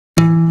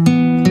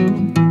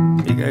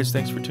guys,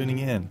 thanks for tuning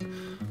in.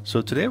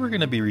 So today we're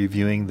going to be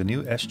reviewing the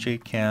new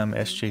SJ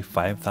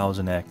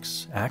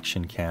SJ5000x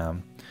action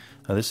cam.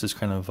 This is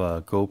kind of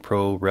a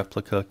GoPro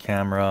replica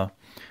camera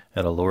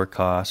at a lower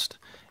cost,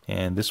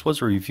 and this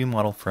was a review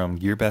model from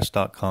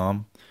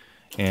gearbest.com,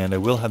 and I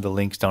will have the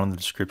links down in the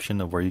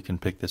description of where you can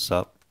pick this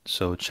up,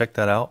 so check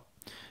that out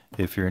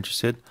if you're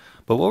interested.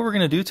 But what we're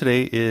going to do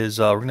today is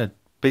we're going to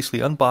basically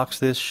unbox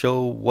this,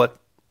 show what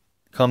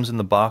comes in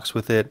the box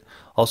with it,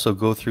 also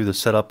go through the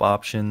setup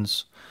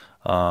options,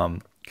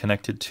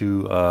 connect it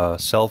to a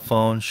cell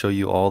phone, show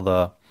you all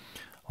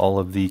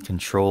of the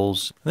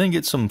controls, and then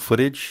get some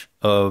footage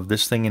of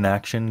this thing in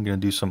action. I'm going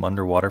to do some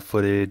underwater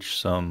footage,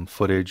 some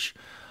footage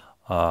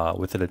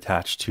with it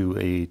attached to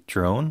a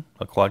drone,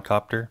 a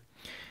quadcopter,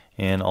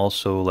 and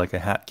also like a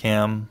hat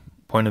cam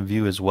point of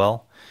view as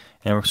well.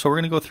 And so we're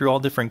going to go through all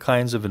different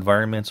kinds of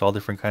environments, all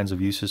different kinds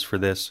of uses for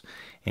this,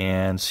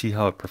 and see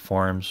how it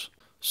performs.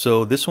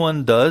 So this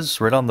one does,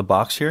 right on the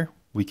box here,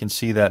 we can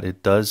see that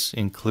it does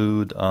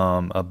include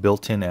a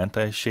built-in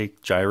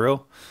anti-shake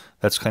gyro.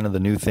 That's kind of the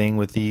new thing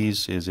with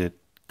these, is it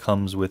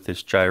comes with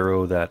this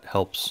gyro that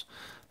helps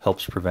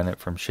prevent it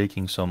from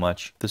shaking so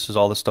much. This is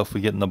all the stuff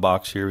we get in the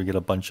box here. We get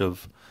a bunch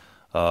of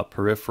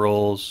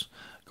peripherals,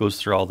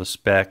 goes through all the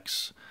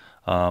specs.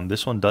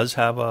 This one does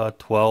have a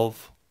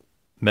 12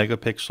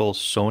 megapixel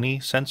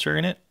Sony sensor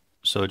in it,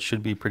 so it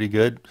should be pretty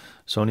good.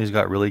 Sony's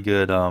got really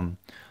good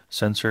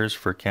sensors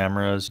for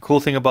cameras. Cool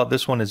thing about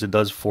this one is it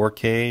does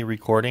 4K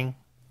recording,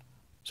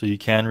 so you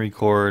can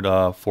record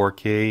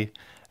 4K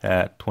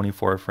at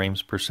 24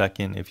 frames per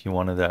second if you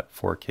wanted that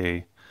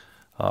 4K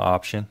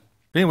option.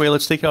 Anyway,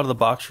 let's take it out of the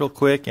box real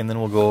quick, and then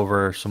we'll go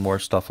over some more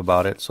stuff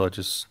about it. So it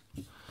just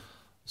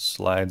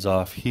slides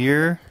off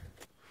here.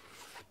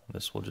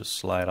 This will just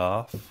slide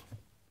off.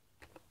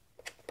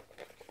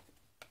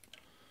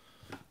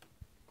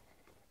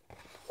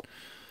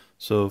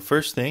 So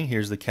first thing,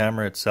 here's the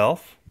camera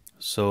itself.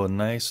 So a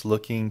nice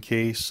looking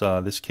case.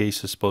 This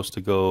case is supposed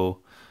to go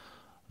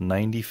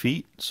 90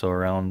 feet, so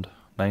around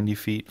 90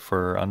 feet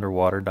for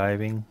underwater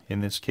diving in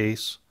this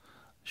case.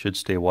 Should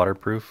stay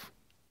waterproof.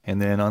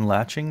 And then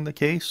unlatching the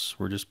case,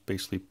 we're just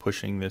basically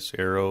pushing this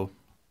arrow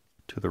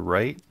to the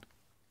right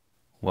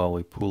while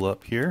we pull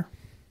up here.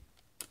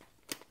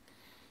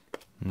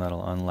 And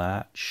that'll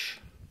unlatch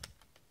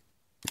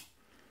the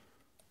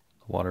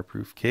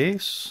waterproof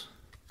case.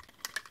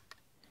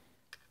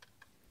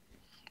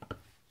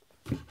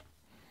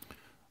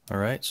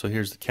 Alright, so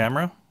here's the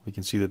camera. We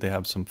can see that they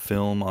have some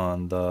film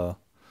on the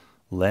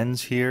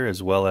lens here,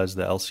 as well as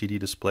the LCD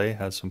display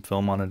has some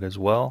film on it as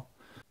well.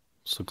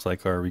 This looks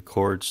like our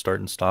record start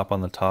and stop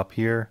on the top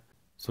here.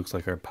 This looks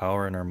like our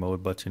power and our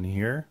mode button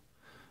here.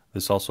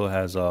 This also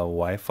has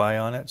Wi-Fi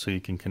on it, so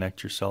you can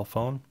connect your cell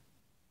phone.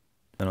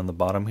 And on the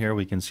bottom here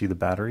we can see the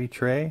battery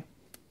tray.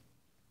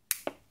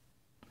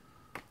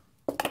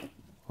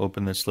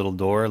 Open this little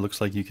door. It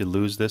looks like you could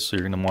lose this, so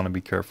you're going to want to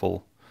be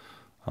careful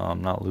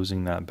not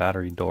losing that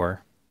battery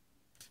door.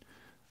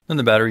 Then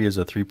the battery is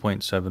a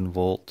 3.7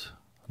 volt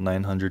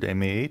 900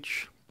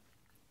 mAh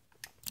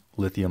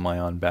lithium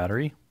ion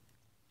battery.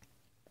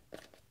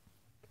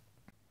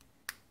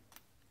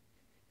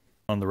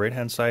 On the right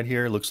hand side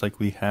here, it looks like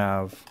we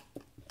have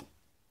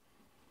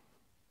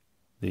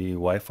the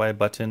Wi-Fi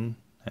button,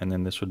 and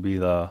then this would be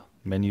the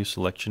menu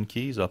selection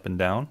keys up and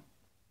down.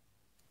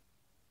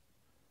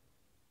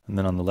 And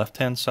then on the left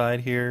hand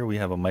side here we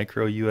have a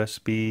micro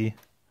USB,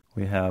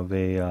 we have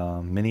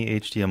a mini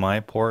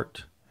HDMI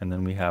port, and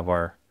then we have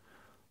our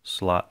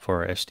slot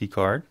for our SD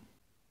card.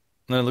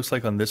 And then it looks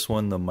like on this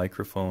one the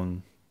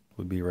microphone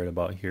would be right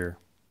about here.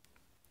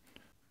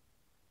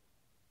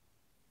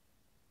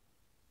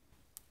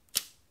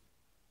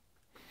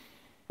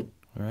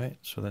 Alright,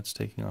 so that's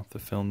taking off the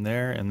film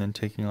there, and then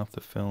taking off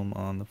the film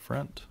on the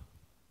front.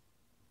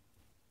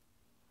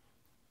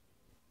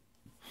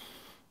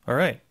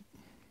 Alright,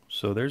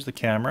 so there's the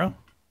camera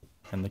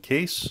and the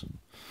case.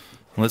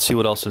 Let's see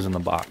what else is in the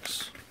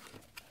box.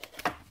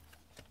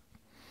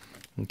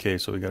 Okay,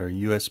 so we got our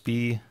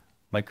USB,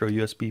 micro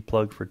USB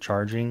plug for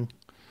charging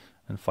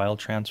and file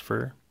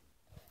transfer.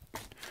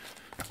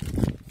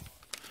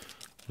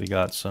 We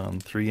got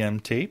some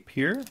 3M tape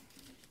here.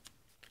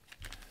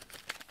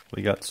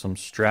 We got some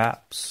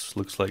straps,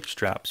 looks like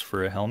straps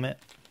for a helmet.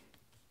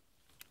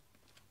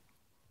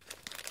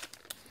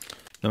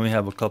 Then we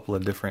have a couple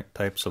of different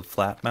types of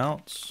flat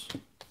mounts.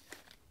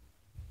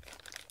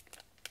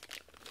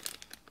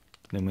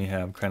 Then we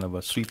have kind of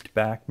a sweeped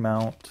back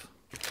mount.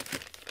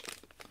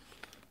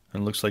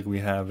 And it looks like we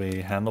have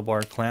a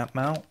handlebar clamp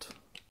mount.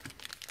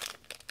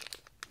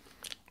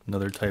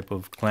 Another type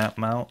of clamp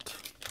mount.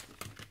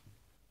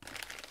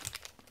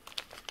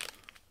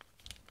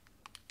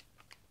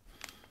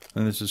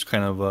 And this is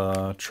kind of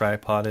a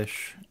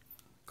tripod-ish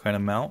kind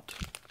of mount.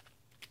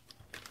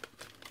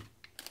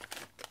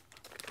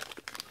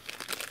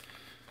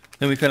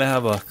 Then we kind of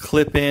have a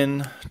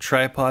clip-in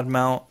tripod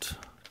mount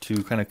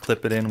to kind of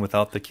clip it in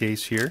without the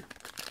case here.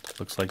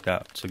 Looks like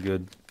that's a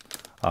good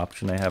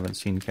option. I haven't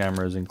seen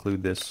cameras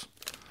include this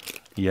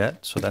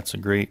yet, so that's a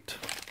great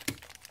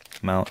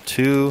mount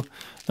two.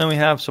 Then we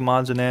have some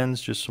odds and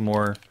ends, just some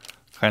more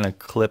kind of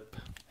clip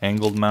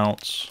angled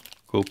mounts,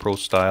 GoPro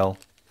style,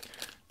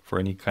 for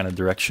any kind of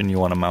direction you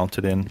want to mount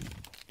it in.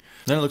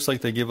 Then it looks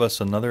like they give us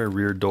another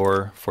rear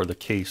door for the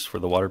case, for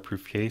the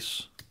waterproof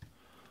case.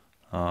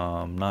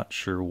 I'm not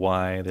sure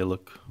why they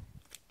look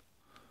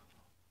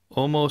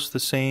almost the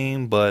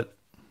same, but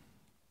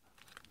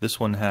this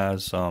one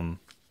has the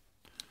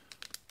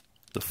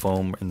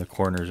foam in the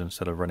corners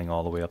instead of running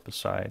all the way up the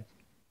side.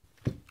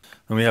 Then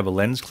we have a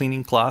lens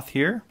cleaning cloth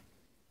here.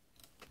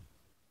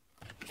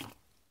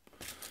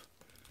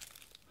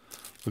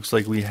 Looks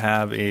like we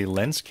have a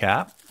lens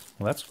cap.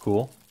 Well, that's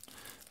cool.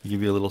 They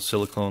give you a little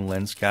silicone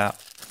lens cap.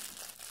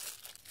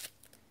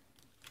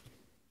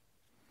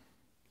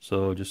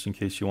 So just in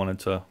case you wanted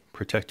to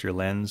protect your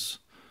lens,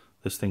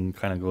 this thing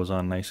kind of goes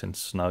on nice and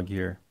snug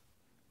here.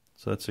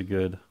 So that's a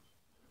good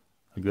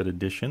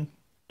addition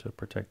to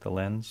protect the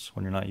lens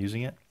when you're not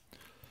using it.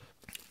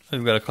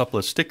 We've got a couple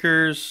of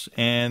stickers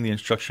and the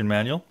instruction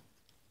manual.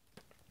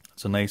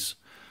 It's a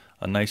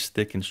nice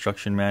thick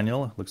instruction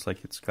manual. It looks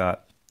like it's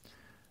got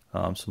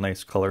some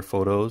nice color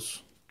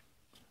photos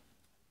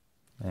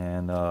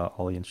and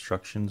all the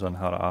instructions on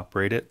how to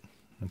operate it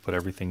and put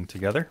everything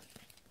together.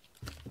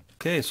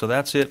 Okay, so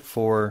that's it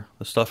for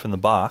the stuff in the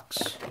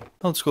box.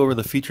 Let's go over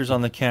the features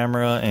on the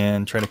camera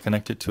and try to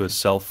connect it to a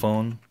cell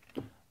phone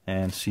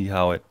and see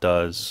how it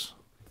does.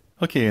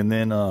 Okay, and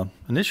then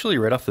initially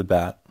right off the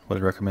bat, what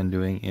I'd recommend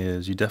doing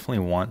is you definitely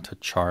want to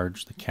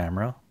charge the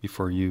camera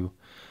before you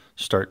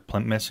start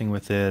messing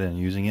with it and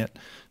using it.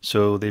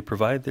 So they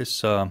provide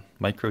this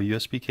micro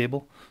USB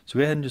cable. So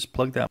go ahead and just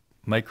plug that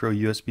micro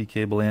USB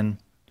cable in.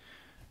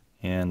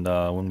 And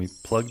when we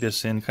plug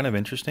this in, kind of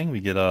interesting, we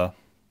get a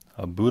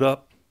boot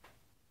up,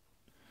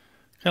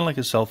 kind of like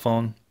a cell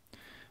phone.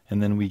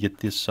 And then we get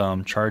this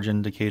charge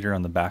indicator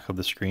on the back of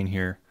the screen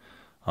here,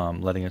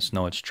 letting us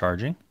know it's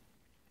charging.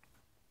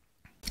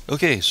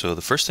 Okay, so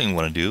the first thing we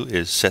want to do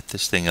is set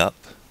this thing up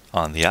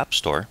on the App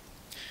Store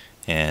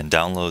and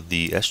download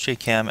the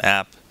SJCam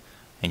app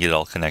and get it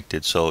all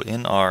connected. So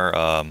in our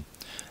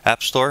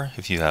App Store,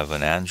 if you have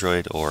an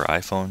Android or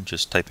iPhone,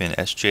 just type in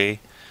SJ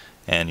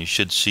and you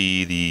should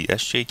see the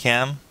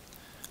SJCam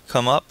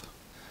come up.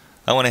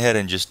 I went ahead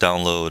and just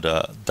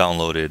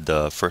downloaded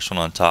the first one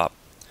on top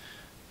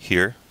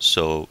here.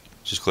 So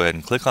just go ahead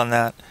and click on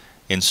that,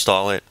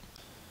 install it,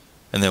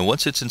 and then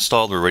once it's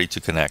installed, we're ready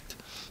to connect.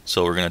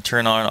 So we're going to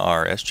turn on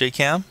our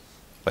SJCam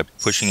by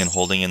pushing and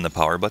holding in the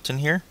power button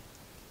here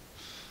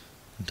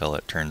until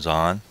it turns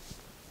on.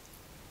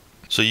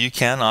 So you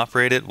can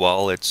operate it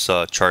while it's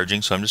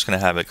charging, so I'm just going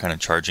to have it kind of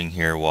charging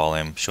here while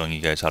I'm showing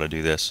you guys how to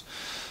do this.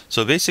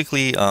 So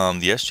basically the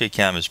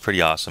SJCam is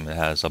pretty awesome. It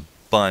has a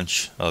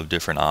bunch of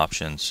different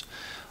options.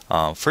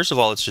 First of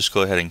all, let's just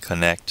go ahead and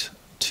connect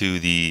to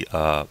the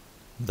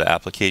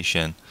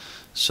application.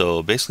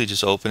 So basically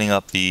just opening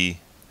up the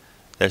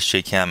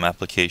SJCam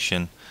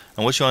application,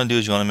 and what you want to do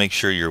is you want to make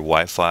sure your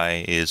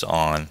Wi-Fi is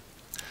on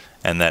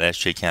and that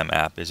SJCam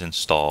app is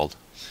installed.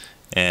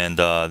 And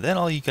then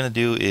all you're going to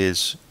do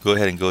is go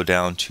ahead and go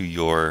down to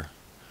your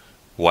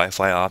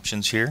Wi-Fi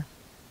options here.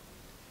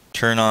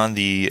 Turn on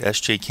the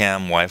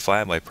SJCam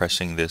Wi-Fi by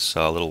pressing this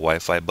little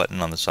Wi-Fi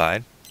button on the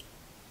side.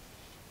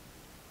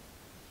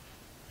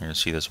 You're going to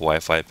see this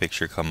Wi-Fi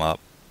picture come up.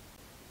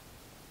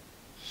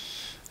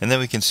 And then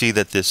we can see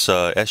that this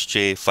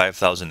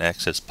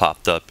SJ5000X has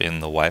popped up in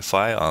the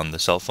Wi-Fi on the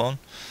cell phone.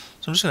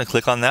 So I'm just going to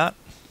click on that.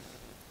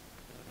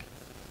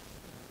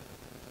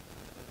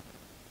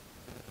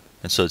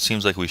 And so it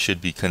seems like we should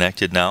be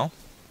connected now.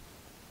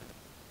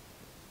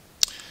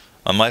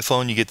 On my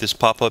phone, you get this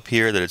pop-up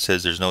here that it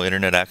says there's no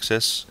internet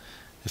access.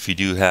 If you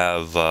do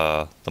have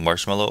the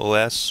Marshmallow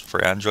OS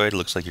for Android, it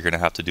looks like you're going to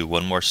have to do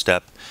one more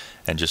step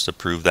and just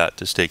approve that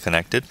to stay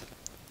connected.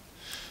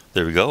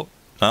 There we go.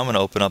 Now I'm going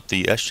to open up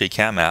the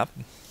SJCam app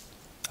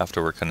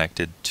after we're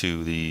connected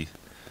to the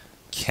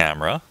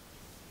camera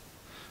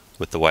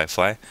with the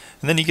Wi-Fi.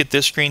 And then you get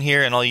this screen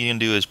here, and all you can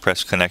do is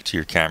press connect to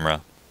your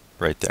camera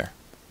right there.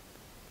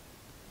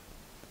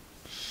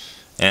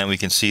 And we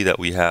can see that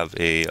we have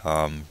a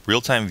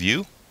real-time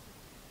view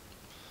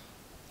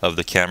of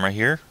the camera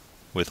here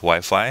with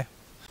Wi-Fi.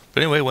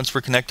 But anyway, once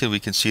we're connected, we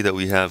can see that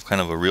we have kind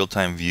of a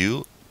real-time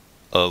view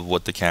of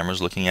what the camera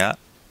is looking at.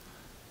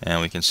 And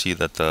we can see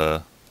that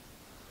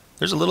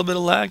there's a little bit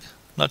of lag,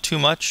 not too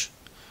much.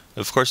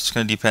 Of course, it's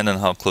going to depend on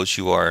how close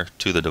you are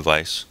to the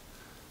device.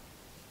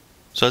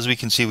 So as we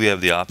can see, we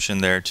have the option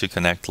there to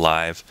connect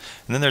live.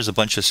 And then there's a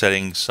bunch of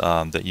settings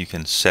that you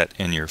can set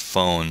in your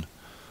phone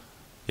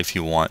if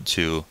you want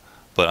to.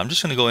 But I'm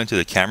just going to go into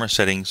the camera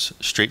settings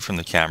straight from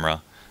the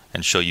camera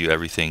and show you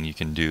everything you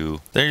can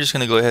do. Then you're just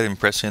going to go ahead and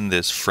press in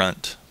this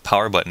front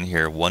power button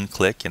here, one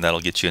click, and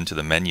that'll get you into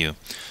the menu.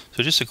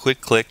 So just a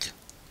quick click.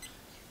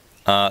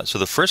 So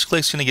the first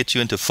click is going to get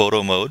you into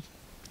photo mode,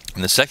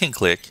 and the second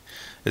click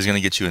is going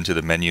to get you into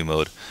the menu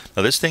mode.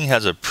 Now this thing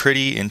has a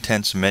pretty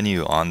intense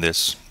menu on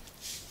this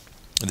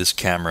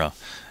camera,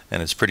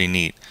 and it's pretty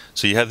neat.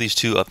 So you have these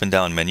two up and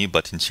down menu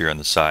buttons here on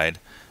the side,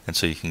 and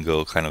so you can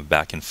go kind of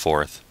back and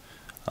forth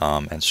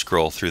and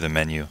scroll through the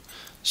menu.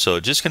 So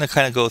just going to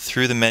kind of go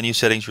through the menu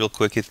settings real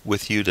quick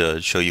with you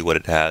to show you what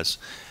it has.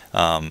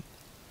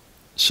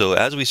 So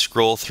as we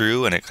scroll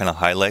through and it kind of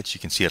highlights,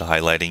 you can see it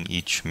highlighting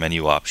each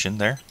menu option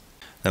there.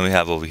 Then we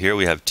have over here,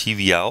 we have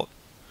TV out.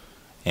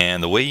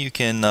 And the way you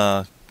can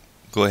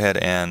go ahead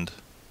and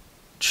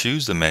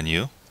choose the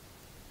menu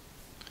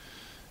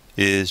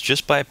is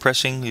just by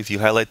pressing, if you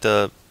highlight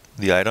the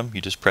item,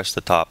 you just press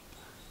the top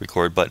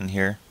record button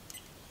here.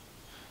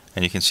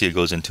 And you can see it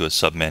goes into a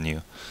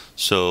sub-menu.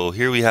 So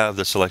here we have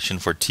the selection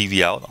for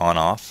TV out, on,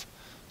 off.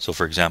 So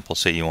for example,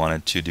 say you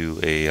wanted to do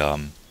a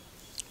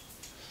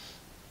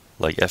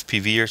like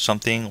FPV or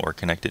something, or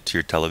connect it to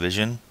your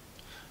television.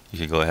 You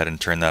can go ahead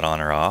and turn that on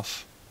or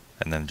off,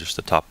 and then just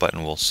the top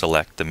button will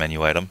select the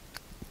menu item.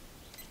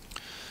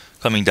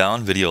 Coming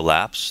down, video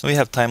lapse. We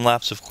have time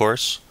lapse, of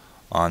course,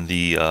 on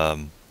the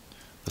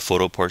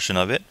photo portion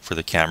of it for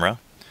the camera.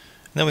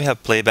 And then we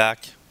have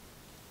playback.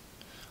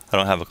 I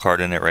don't have a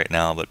card in it right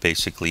now, but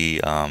basically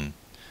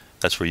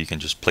that's where you can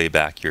just play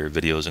back your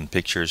videos and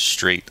pictures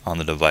straight on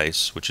the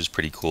device, which is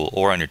pretty cool,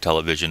 or on your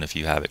television if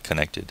you have it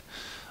connected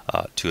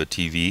to a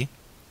TV.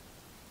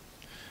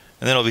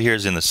 And then over here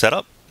is in the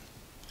setup.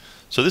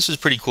 So this is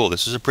pretty cool.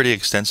 This is a pretty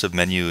extensive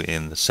menu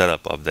in the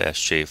setup of the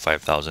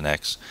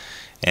SJ5000X.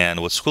 And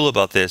what's cool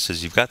about this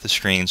is you've got the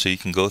screen, so you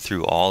can go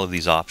through all of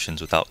these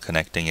options without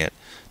connecting it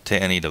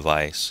to any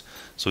device.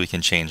 So we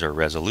can change our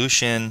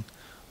resolution.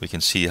 We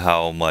can see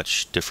how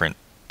much different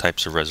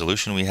types of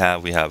resolution we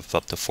have. We have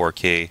up to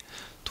 4K,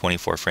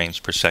 24 frames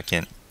per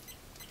second,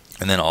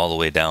 and then all the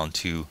way down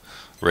to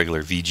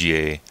regular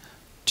VGA,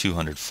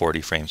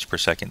 240 frames per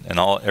second, and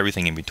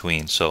everything in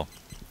between. So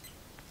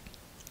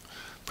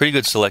pretty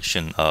good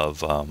selection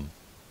of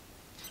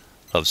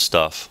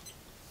stuff.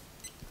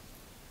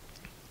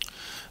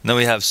 And then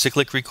we have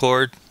cyclic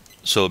record.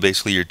 So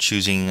basically you're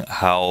choosing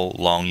how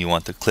long you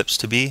want the clips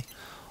to be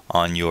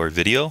on your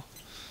video.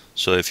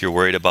 So if you're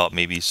worried about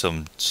maybe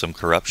some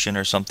corruption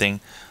or something,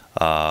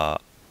 I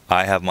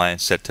have mine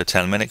set to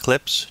 10-minute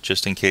clips,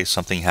 just in case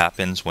something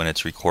happens when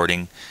it's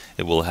recording.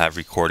 It will have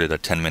recorded a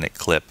 10-minute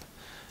clip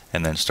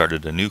and then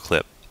started a new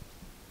clip.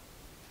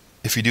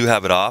 If you do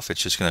have it off,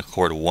 it's just going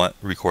to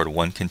record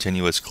one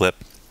continuous clip.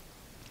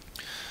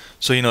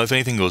 So you know, if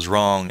anything goes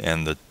wrong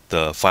and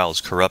the file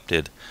is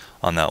corrupted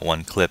on that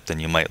one clip, then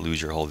you might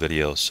lose your whole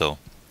video. So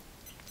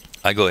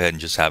I go ahead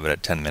and just have it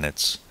at 10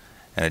 minutes.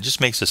 And it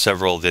just makes the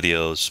several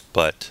videos,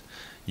 but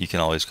you can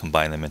always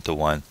combine them into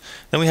one.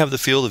 Then we have the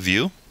field of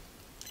view.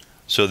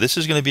 So this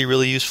is going to be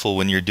really useful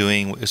when you're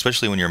doing,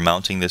 especially when you're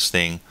mounting this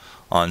thing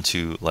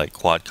onto like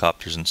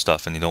quadcopters and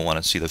stuff, and you don't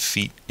want to see the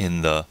feet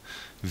in the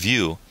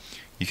view.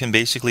 You can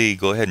basically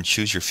go ahead and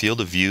choose your field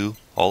of view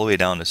all the way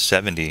down to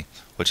 70,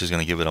 which is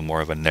going to give it a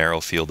more of a narrow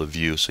field of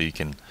view, so you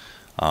can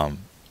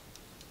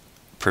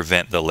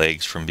prevent the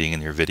legs from being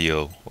in your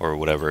video or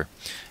whatever.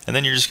 And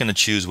then you're just going to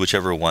choose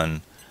whichever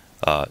one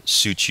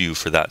suits you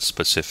for that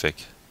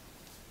specific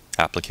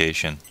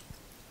application.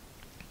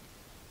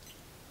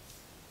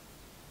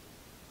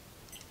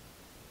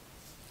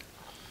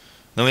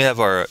 Then we have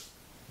our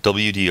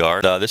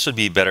WDR. This would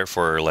be better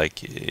for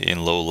like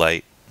in low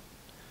light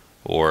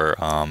or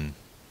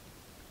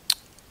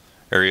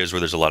areas where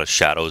there's a lot of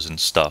shadows and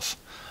stuff.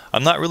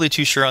 I'm not really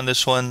too sure on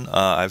this one.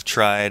 I've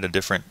tried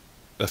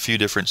a few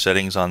different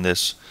settings on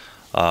this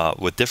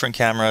with different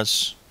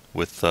cameras,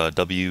 with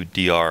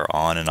WDR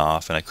on and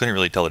off, and I couldn't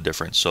really tell the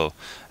difference. So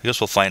I guess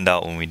we'll find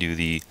out when we do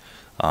the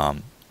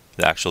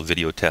actual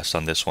video test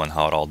on this one,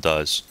 how it all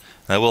does.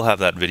 And I will have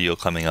that video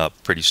coming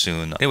up pretty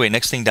soon. Anyway,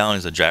 next thing down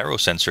is a gyro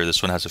sensor.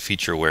 This one has a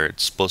feature where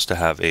it's supposed to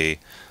have a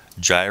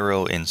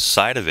gyro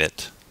inside of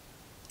it.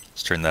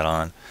 Let's turn that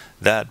on.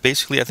 That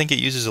basically, I think it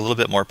uses a little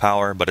bit more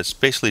power, but it's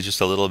basically just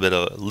a little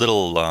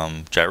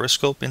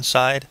gyroscope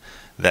inside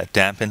that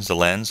dampens the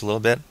lens a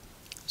little bit,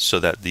 so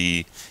that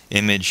the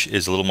image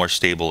is a little more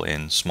stable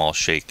in small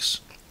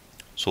shakes.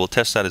 So we'll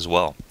test that as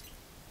well.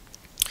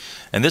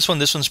 And this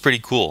one's pretty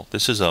cool.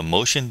 This is a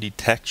motion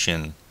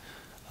detection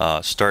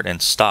start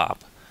and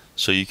stop.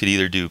 So you could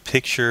either do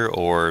picture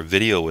or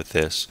video with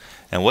this.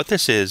 And what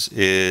this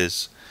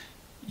is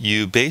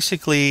you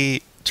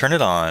basically turn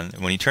it on.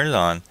 When you turn it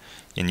on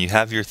and you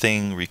have your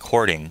thing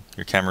recording,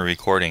 your camera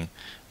recording,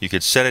 you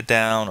could set it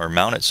down or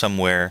mount it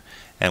somewhere,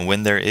 and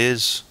when there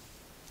is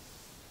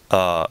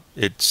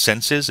it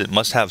senses, it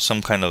must have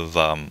some kind of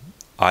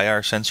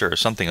IR sensor or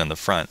something on the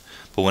front,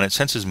 but when it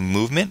senses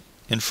movement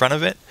in front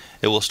of it,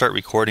 it will start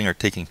recording or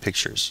taking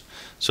pictures.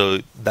 So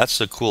that's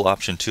a cool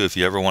option too if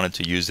you ever wanted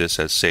to use this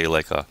as, say,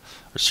 like a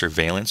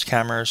surveillance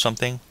camera or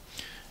something,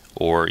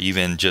 or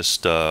even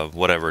just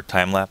whatever,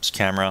 time-lapse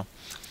camera,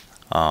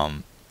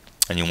 and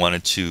you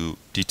wanted to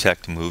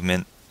detect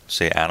movement,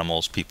 say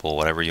animals, people,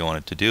 whatever you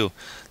wanted to do.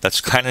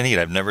 That's kind of neat.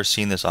 I've never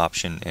seen this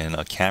option in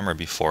a camera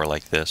before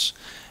like this.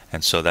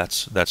 And so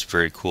that's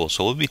very cool.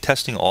 So we'll be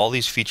testing all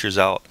these features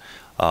out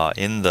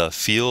in the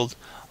field,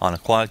 on a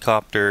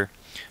quadcopter,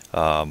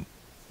 on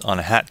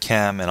a hat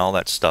cam, and all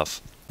that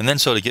stuff. And then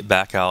so to get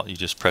back out, you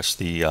just press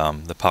the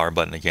power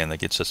button again. That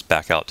gets us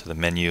back out to the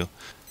menu.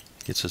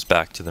 gets us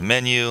back to the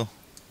menu,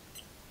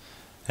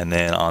 and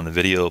then on the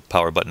video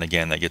power button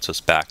again, that gets us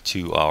back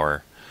to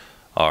our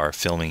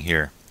filming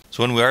here.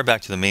 So when we are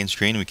back to the main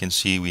screen, we can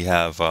see we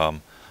have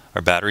our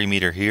battery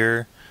meter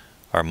here,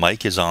 our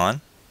mic is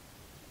on,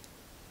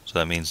 so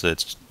that means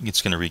that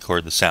it's going to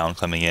record the sound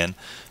coming in.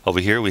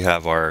 Over here we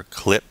have our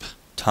clip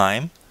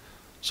time,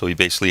 so we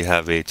basically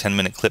have a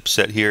 10-minute clip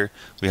set here.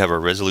 We have our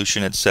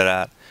resolution it's set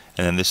at,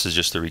 and then this is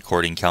just the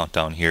recording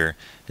countdown here.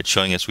 It's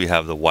showing us we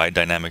have the wide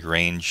dynamic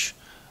range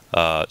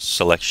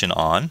selection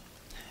on,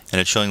 and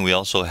it's showing we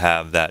also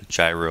have that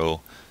gyro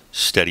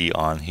steady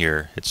on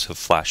here. It's a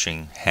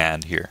flashing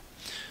hand here.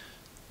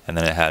 And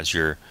then it has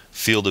your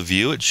field of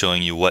view. It's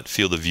showing you what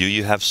field of view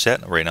you have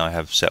set. Right now I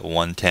have set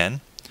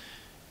 110.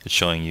 It's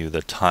showing you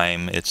the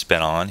time it's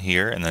been on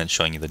here, and then it's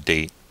showing you the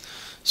date.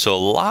 So a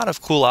lot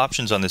of cool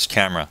options on this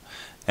camera.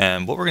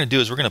 And what we're going to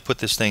do is we're going to put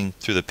this thing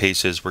through the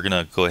paces. We're going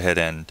to go ahead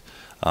and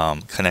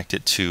connect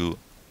it to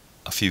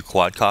a few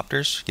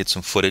quadcopters, get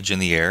some footage in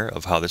the air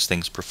of how this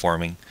thing's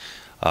performing.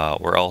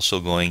 We're also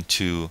going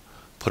to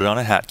put it on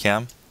a hat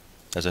cam,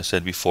 as I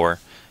said before,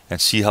 and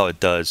see how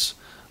it does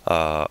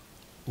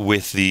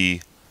with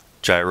the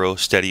gyro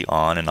steady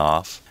on and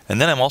off. And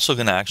then I'm also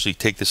going to actually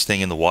take this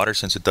thing in the water,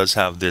 since it does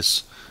have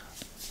this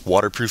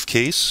waterproof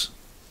case.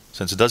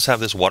 Since it does have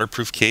this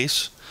waterproof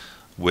case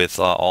with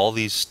all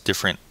these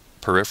different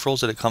peripherals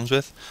that it comes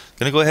with, I'm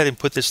going to go ahead and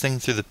put this thing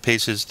through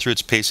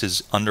its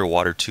paces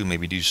underwater too.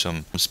 Maybe do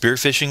some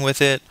spearfishing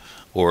with it,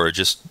 or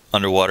just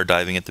underwater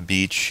diving at the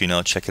beach, you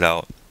know, check it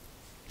out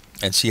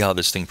and see how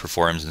this thing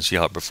performs, and see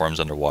how it performs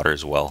underwater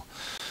as well.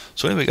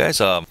 So anyway guys,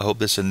 I hope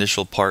this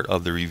initial part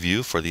of the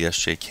review for the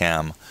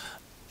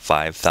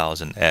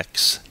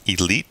SJ5000x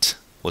Elite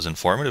was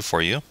informative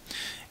for you.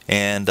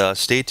 And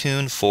stay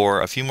tuned for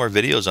a few more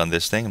videos on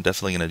this thing. I'm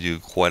definitely going to do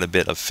quite a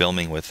bit of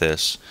filming with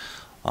this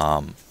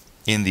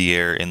in the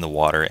air, in the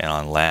water, and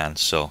on land.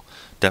 So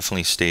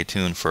definitely stay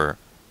tuned for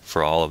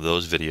all of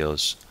those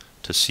videos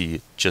to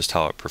see just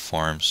how it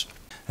performs.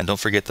 And don't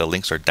forget, the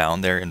links are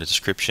down there in the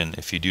description.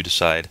 If you do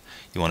decide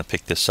you want to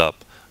pick this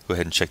up, go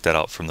ahead and check that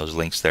out from those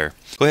links there.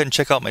 Go ahead and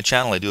check out my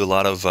channel. I do a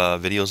lot of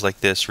videos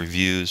like this,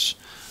 reviews,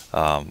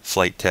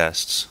 flight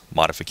tests,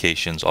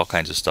 modifications, all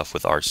kinds of stuff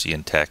with RC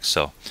and tech.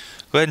 So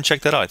go ahead and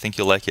check that out. I think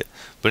you'll like it.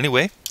 But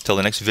anyway, till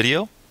the next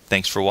video,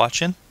 thanks for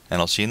watching,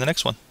 and I'll see you in the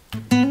next one.